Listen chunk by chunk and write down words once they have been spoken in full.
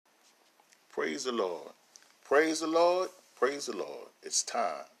Praise the Lord. Praise the Lord. Praise the Lord. It's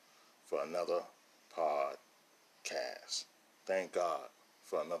time for another podcast. Thank God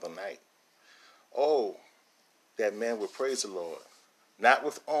for another night. Oh, that men would praise the Lord, not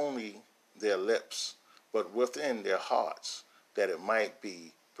with only their lips, but within their hearts, that it might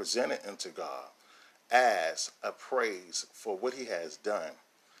be presented unto God as a praise for what he has done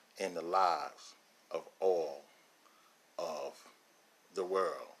in the lives of all of the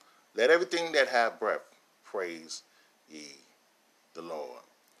world. Let everything that have breath praise ye the Lord.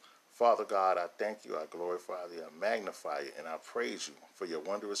 Father God, I thank you, I glorify thee, I magnify you, and I praise you for your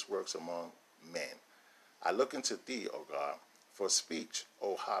wondrous works among men. I look into thee, O God, for speech,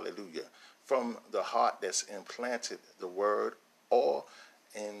 O hallelujah, from the heart that's implanted the word or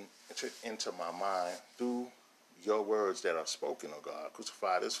into my mind through your words that are spoken, O God.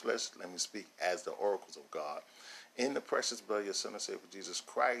 Crucify this flesh, let me speak as the oracles of God. In the precious blood of your Son and Savior Jesus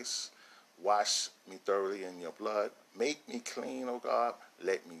Christ, wash me thoroughly in your blood. Make me clean, O God.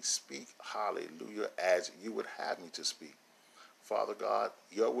 Let me speak, hallelujah, as you would have me to speak. Father God,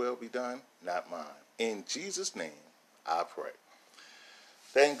 your will be done, not mine. In Jesus' name, I pray.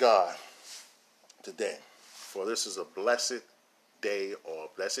 Thank God today, for this is a blessed day or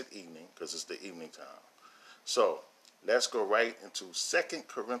a blessed evening, because it's the evening time. So, let's go right into 2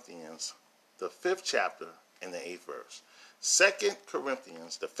 Corinthians, the 5th chapter, in the 8th verse. 2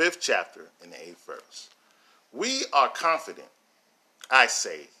 Corinthians, the 5th chapter, in the 8th verse. We are confident, I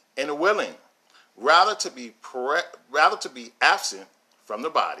say, and willing, rather to be absent from the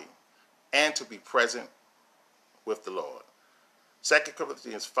body and to be present with the Lord. 2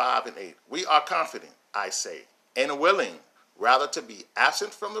 Corinthians 5 and 8. We are confident, I say, and willing, rather to be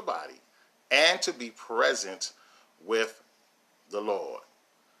absent from the body and to be present with the Lord.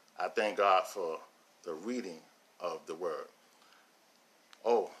 I thank God for the reading of the word.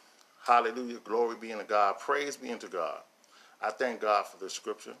 Oh, hallelujah, glory be unto God, praise be unto God. I thank God for this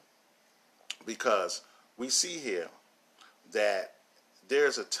scripture because we see here that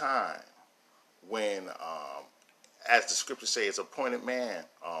there's a time when, as the scripture says, appointed man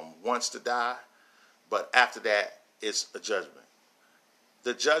wants to die, but after that, it's a judgment.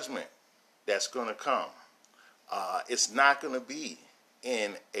 The judgment that's going to come, it's not going to be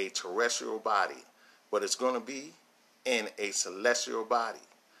in a terrestrial body, but it's going to be in a celestial body.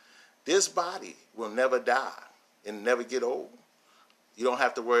 This body will never die and never get old. You don't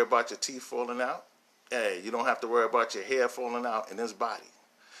have to worry about your teeth falling out. Hey, you don't have to worry about your hair falling out in this body.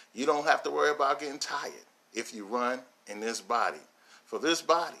 You don't have to worry about getting tired if you run in this body. For this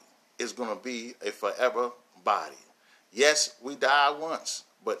body is going to be a forever body. Yes, we die once,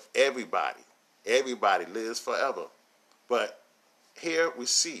 but everybody lives forever. But here we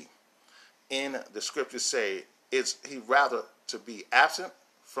see in the scriptures say he'd rather to be absent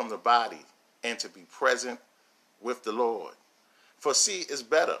from the body and to be present with the Lord. For see, it's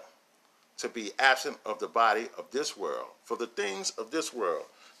better to be absent of the body of this world. For the things of this world,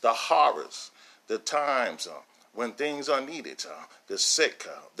 the horrors, the times when things are needed, the sick,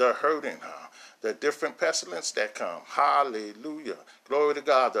 the hurting, the different pestilence that come. Hallelujah. Glory to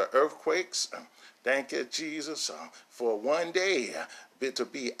God. The earthquakes. Thank you, Jesus, for one day to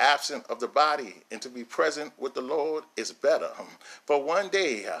be absent of the body and to be present with the Lord is better. For one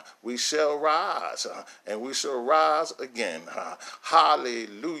day we shall rise and we shall rise again.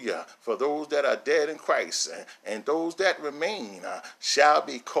 Hallelujah. For those that are dead in Christ and those that remain shall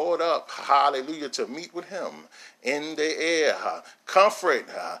be caught up. Hallelujah. To meet with him in the air. Comfort.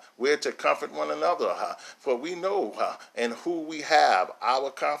 We're to comfort one another. For we know in who we have our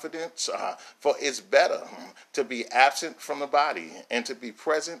confidence. For it's better to be absent from the body and to be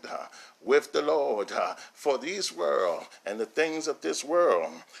present with the Lord. For this world and the things of this world,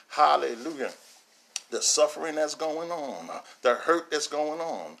 hallelujah, the suffering that's going on, the hurt that's going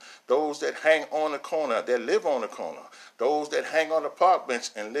on, those that hang on the corner, that live on the corner, those that hang on the park bench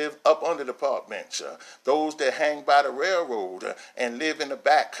and live up under the park bench, those that hang by the railroad and live in the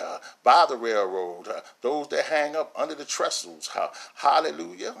back by the railroad, those that hang up under the trestles,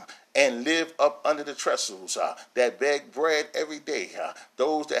 hallelujah, and live up under the trestles, that beg bread every day,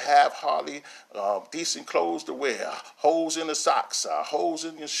 those that have hardly decent clothes to wear, holes in the socks, holes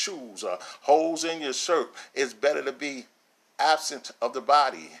in your shoes, holes in your shirt. It's better to be absent of the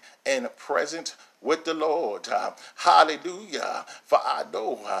body and present with the Lord. Hallelujah. For I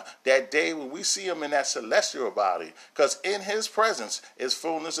know that day when we see him in that celestial body, because in his presence is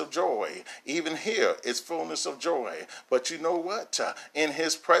fullness of joy. Even here is fullness of joy. But you know what? In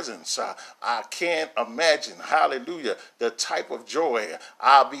his presence, I can't imagine, hallelujah, the type of joy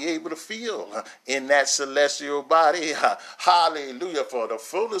I'll be able to feel in that celestial body. Hallelujah. For the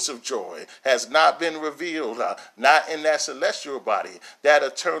fullness of joy has not been revealed, not in that celestial body, that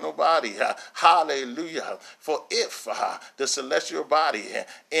eternal body. Hallelujah. For if the celestial body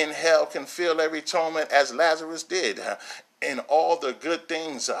in hell can feel every torment as Lazarus did, and all the good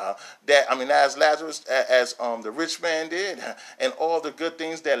things as Lazarus, as the rich man did, and all the good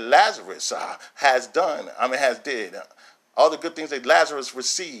things that Lazarus has did. All the good things that Lazarus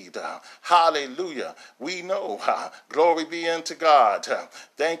received. Hallelujah. We know, glory be unto God.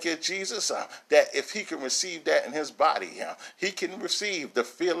 Thank you, Jesus, that if he can receive that in his body, he can receive the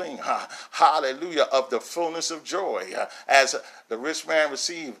feeling, hallelujah, of the fullness of joy, as the rich man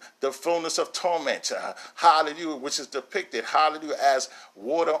received the fullness of torment, hallelujah, which is depicted, hallelujah, as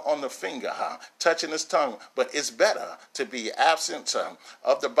water on the finger, touching his tongue. But it's better to be absent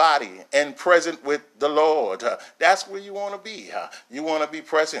of the body and present with the Lord. That's where you want to be. You want to be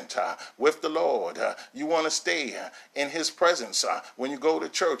present with the Lord. You want to stay in his presence. When you go to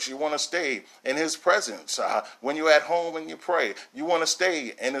church, you want to stay in his presence. When you're at home and you pray, you want to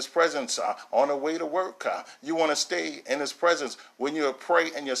stay in his presence. On the way to work, you want to stay in his presence. When you pray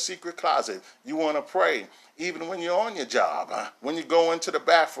in your secret closet, you want to pray. Even when you're on your job, when you go into the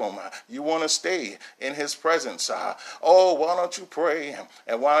bathroom, you want to stay in his presence. Oh, why don't you pray,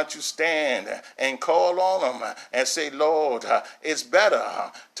 and why don't you stand and call on him and say, Lord, it's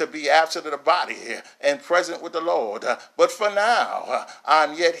better to be absent of the body and present with the Lord. But for now,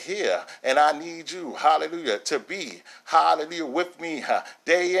 I'm yet here, and I need you, hallelujah, to be, hallelujah, with me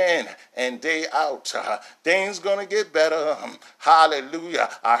day in and day out. Things going to get better. Hallelujah.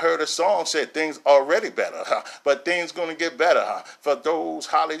 I heard a song said things already better. But things going to get better for those,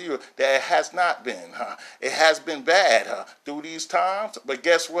 hallelujah, that it has not been. It has been bad through these times, but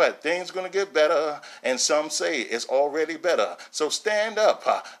guess what? Things going to get better, and some say it's already better. So stand up,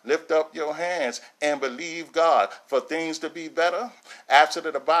 lift up your hands, and believe God for things to be better after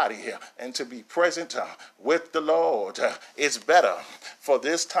the body here, and to be present with the Lord. It's better for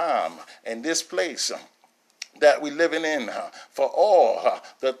this time and this place that we living in, for all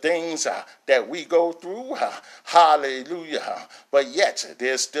the things that we go through, hallelujah. But yet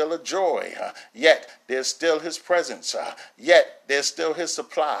there's still a joy, yet there's still his presence, yet there's still his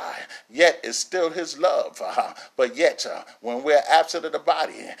supply, yet it's still his love. But yet when we're absent of the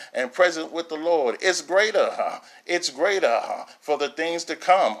body and present with the Lord, it's greater. It's greater, for the things to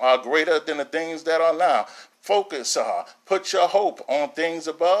come are greater than the things that are now. Focus, put your hope on things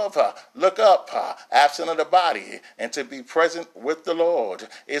above. Look up, absent of the body, and to be present with the Lord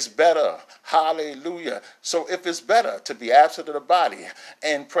is better. Hallelujah. So if it's better to be absent of the body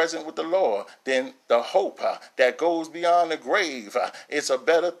and present with the Lord, then the hope that goes beyond the grave, it's a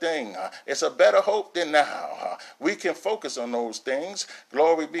better thing. It's a better hope than now. We can focus on those things.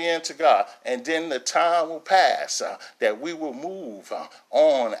 Glory be unto God. And then the time will pass that we will move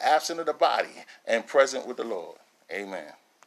on absent of the body and present with the Lord. Amen.